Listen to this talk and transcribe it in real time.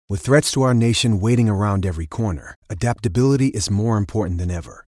With threats to our nation waiting around every corner, adaptability is more important than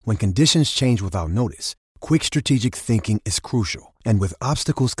ever. When conditions change without notice, quick strategic thinking is crucial. And with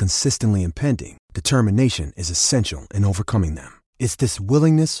obstacles consistently impending, determination is essential in overcoming them. It's this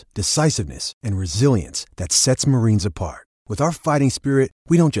willingness, decisiveness, and resilience that sets Marines apart. With our fighting spirit,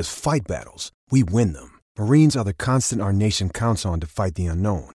 we don't just fight battles, we win them. Marines are the constant our nation counts on to fight the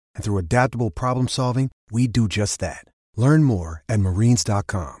unknown. And through adaptable problem solving, we do just that. Learn more at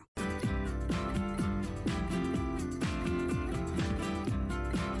marines.com.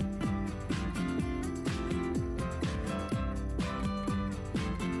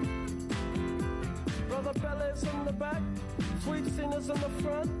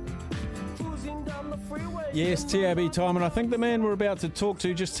 Yes, TAB time, and I think the man we're about to talk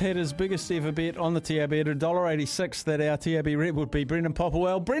to just had his biggest ever bet on the TAB at $1.86 that our TAB rep would be Brendan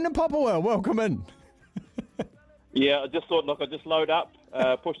Popplewell. Brendan Popplewell, welcome in. Yeah, I just thought, look, I just load up,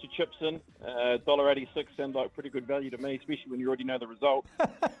 push the chips in. $1.86 sounds like pretty good value to me, especially when you already know the result.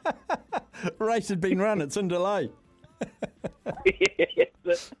 Race had been run, it's in delay.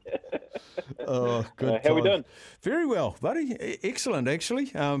 Oh, good. How we doing? Very well, buddy. Excellent, actually.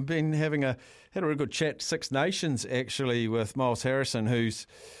 Been had a really good chat, Six Nations, actually, with Miles Harrison, who's,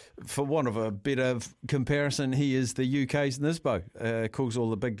 for want of a better comparison, he is the UK's Nisbo. Calls all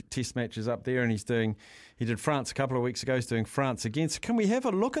the big test matches up there, and he did France a couple of weeks ago. He's doing France again. So can we have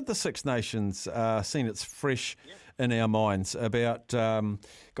a look at the Six Nations, seeing it's fresh in our minds about,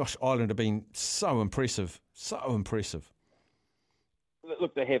 Ireland have been so impressive.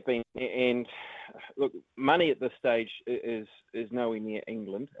 Look, they have been, and look, money at this stage is nowhere near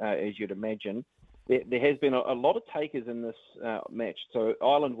England, as you'd imagine. There has been a lot of takers in this match. So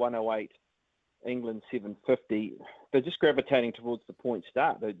Ireland 108, England 750. They're just gravitating towards the point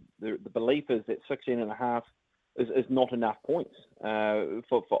start. The belief is that 16.5 is not enough points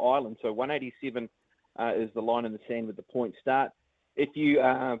for Ireland. So 187 is the line in the sand with the point start. If you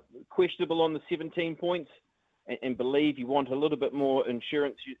are questionable on the 17 points, and believe you want a little bit more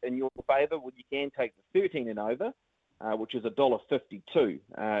insurance in your favour, well, you can take the 13 and over, which is $1.52.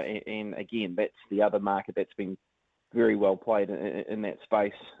 And again, that's the other market that's been very well played in that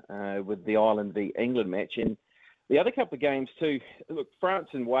space with the Ireland v England match. And the other couple of games too, look, France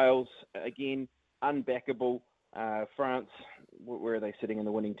and Wales, again, unbackable. France, where are they sitting in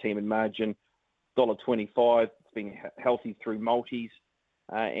the winning team in margin? $1.25. It's been healthy through multis.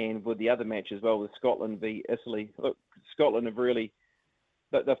 And with the other match as well, with Scotland v Italy. Look, Scotland have really,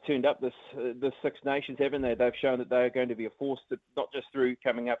 they've turned up this Six Nations, haven't they? They've shown that they're going to be a force, not just through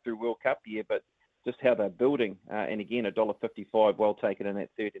coming up through World Cup year, but just how they're building. And again, $1.55, well taken in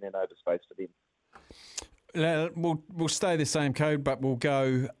that 13 and over space for them. We'll stay the same code, but we'll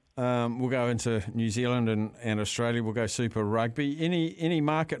go into New Zealand and Australia. We'll go Super Rugby. Any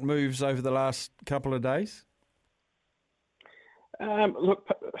market moves over the last couple of days? Look,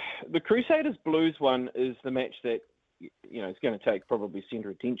 the Crusaders Blues one is the match that, is going to take probably centre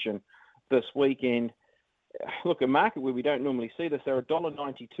attention this weekend. Look, a market where we don't normally see this, they're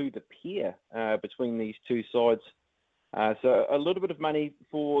 $1.92 the pair between these two sides. So a little bit of money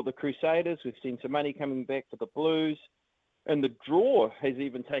for the Crusaders. We've seen some money coming back for the Blues. And the draw has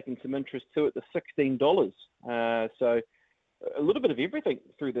even taken some interest too at the $16. So a little bit of everything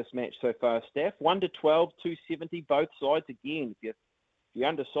through this match so far, Steph. 1 to 12, 270, both sides. Again, if you're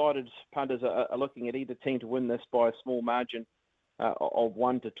undecided, punters are looking at either team to win this by a small margin of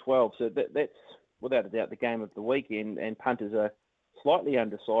 1 to 12. So that's, without a doubt, the game of the weekend, and punters are slightly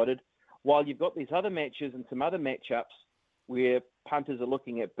undecided. While you've got these other matches and some other matchups where punters are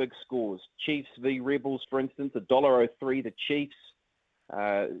looking at big scores. Chiefs v Rebels, for instance, $1.03 the Chiefs.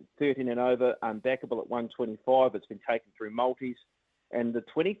 13 and over, unbackable at 125. It's been taken through multis. And the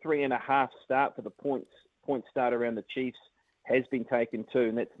 23.5 start for the point start around the Chiefs has been taken too,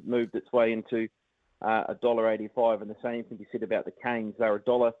 and that's moved its way into $1.85. And the same can be said about the Canes. They're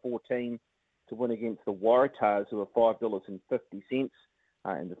 $1.14 to win against the Waratahs, who are $5.50.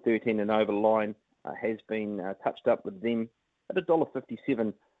 And the 13 and over line has been touched up with them at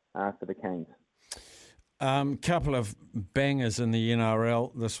 $1.57 for the Canes. Couple of bangers in the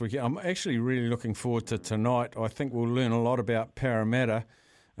NRL this weekend. I'm actually really looking forward to tonight. I think we'll learn a lot about Parramatta.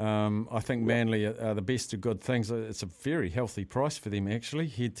 I think Manly are the best of good things. It's a very healthy price for them, actually,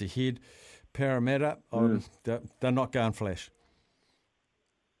 head-to-head. Parramatta, they're not going flash.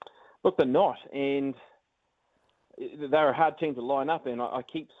 Look, they're not, and they're a hard team to line up, and I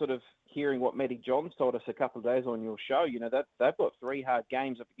keep sort of hearing what Matty Johns told us a couple of days on your show. That they've got 3 hard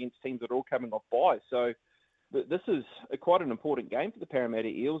games up against teams that are all coming off bye. So this is quite an important game for the Parramatta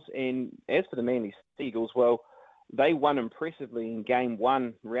Eels. And as for the Manly Seagulls, well, they won impressively in game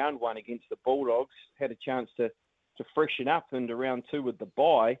one, round one against the Bulldogs, had a chance to freshen up into round two with the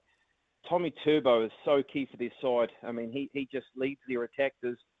bye. Tommy Turbo is so key for their side. I mean, he just leads their attack.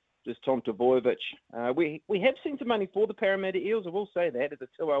 Does Tom Trbojevic. We have seen some money for the Parramatta Eels, I will say that, at the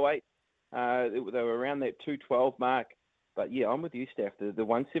 208. They were around that 212 mark. But, yeah, I'm with you, Steph. The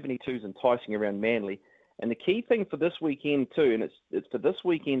 172 is enticing around Manly. And the key thing for this weekend too, and it's for this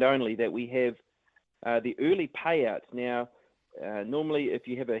weekend only, that we have the early payouts. Now, normally if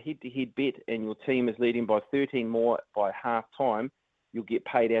you have a head-to-head bet and your team is leading by 13 more by half-time, you'll get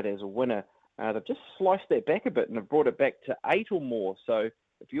paid out as a winner. They've just sliced that back a bit and have brought it back to 8 or more. So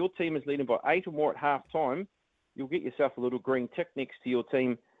if your team is leading by 8 or more at half-time, you'll get yourself a little green tick next to your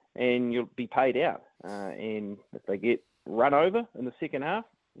team and you'll be paid out. And if they get run over in the second half,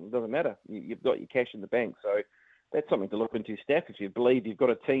 it doesn't matter. You've got your cash in the bank. So that's something to look into, Steph. If you believe you've got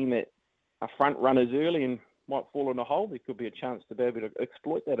a team that are front runners early and might fall in a hole, there could be a chance to be able to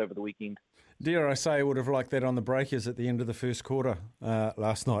exploit that over the weekend. Dare I say I would have liked that on the breakers at the end of the first quarter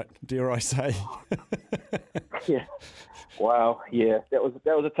last night. Dare I say? Yeah. Wow. Yeah, that was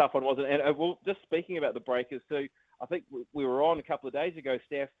a tough one, wasn't it? And well, just speaking about the breakers too, I think we were on a couple of days ago,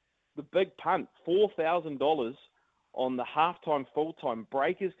 Steph. The big punt, $4,000 on the halftime, full-time.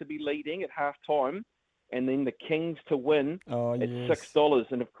 Breakers to be leading at halftime, and then the Kings to win at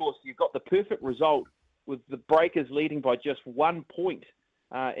 $6. And of course, you've got the perfect result with the Breakers leading by just 1 point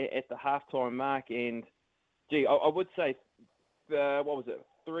at the halftime mark. And gee, I would say,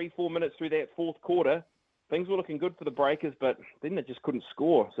 3-4 minutes through that fourth quarter, things were looking good for the Breakers, but then they just couldn't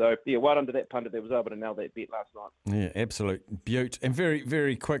score. So, yeah, well done to that punter that was able to nail that bet last night. Yeah, absolute beaut. And very,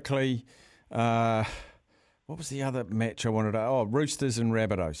 very quickly, what was the other match I wanted to... Oh, Roosters and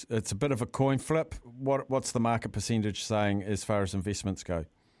Rabbitohs. It's a bit of a coin flip. What's the market percentage saying as far as investments go?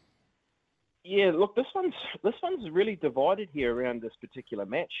 Yeah, look, this one's really divided here around this particular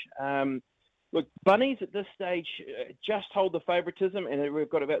match. Look, Bunnies at this stage just hold the favouritism, and we've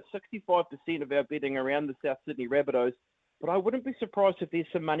got about 65% of our betting around the South Sydney Rabbitohs. But I wouldn't be surprised if there's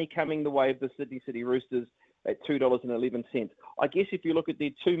some money coming the way of the Sydney City Roosters at $2.11. I guess if you look at their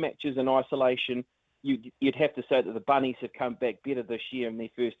two matches in isolation, you'd have to say that the Bunnies have come back better this year in their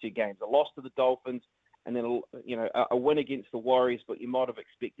first two games. A loss to the Dolphins and then a win against the Warriors, but you might have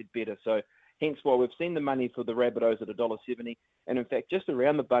expected better. So hence why we've seen the money for the Rabbitohs at $1.70. And in fact, just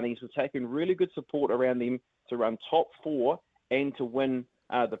around the Bunnies, we've taken really good support around them to run top four and to win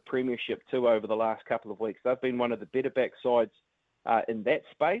the premiership too over the last couple of weeks. They've been one of the better back sides in that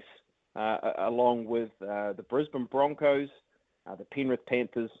space, along with the Brisbane Broncos, the Penrith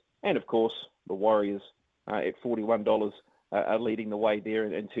Panthers, and of course the Warriors at $41 are leading the way there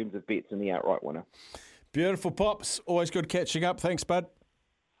in terms of bets in the outright winner. Beautiful, Pops. Always good catching up. Thanks, bud.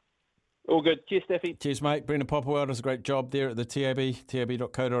 All good. Cheers, Steffi. Cheers, mate. Brendan Popplewell does a great job there at the TAB,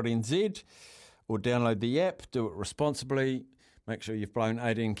 tab.co.nz, or download the app. Do it responsibly. Make sure you've blown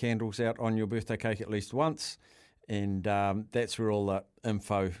 18 candles out on your birthday cake at least once. And that's where all the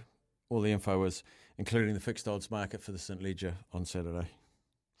info is, including the fixed odds market for the St Ledger on Saturday.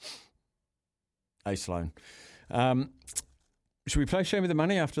 Sloan. Should we play Show Me the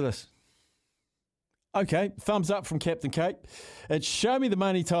Money after this? Okay, thumbs up from Captain Kate. It's Show Me the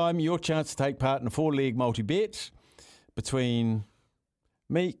Money time, your chance to take part in a 4-leg multi-bet between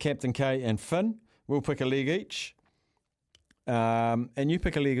me, Captain K and Finn. We'll pick a leg each. And you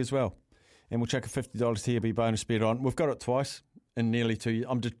pick a leg as well. And we'll chuck a $50 TAB bonus bet on. We've got it twice in nearly 2 years.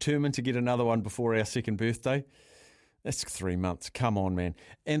 I'm determined to get another one before our second birthday. That's 3 months. Come on, man.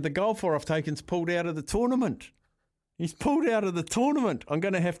 And the golfer I've taken's pulled out of the tournament. He's pulled out of the tournament. I'm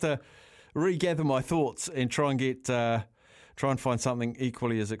going to have to regather my thoughts and try and find something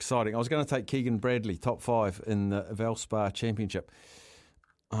equally as exciting. I was going to take Keegan Bradley, top 5 in the Valspar Championship.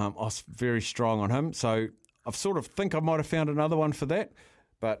 I was very strong on him, so I sort of think I might have found another one for that,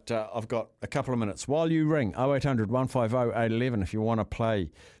 but I've got a couple of minutes. While you ring 0800 150 811 if you want to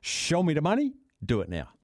play Show Me the Money, do it now.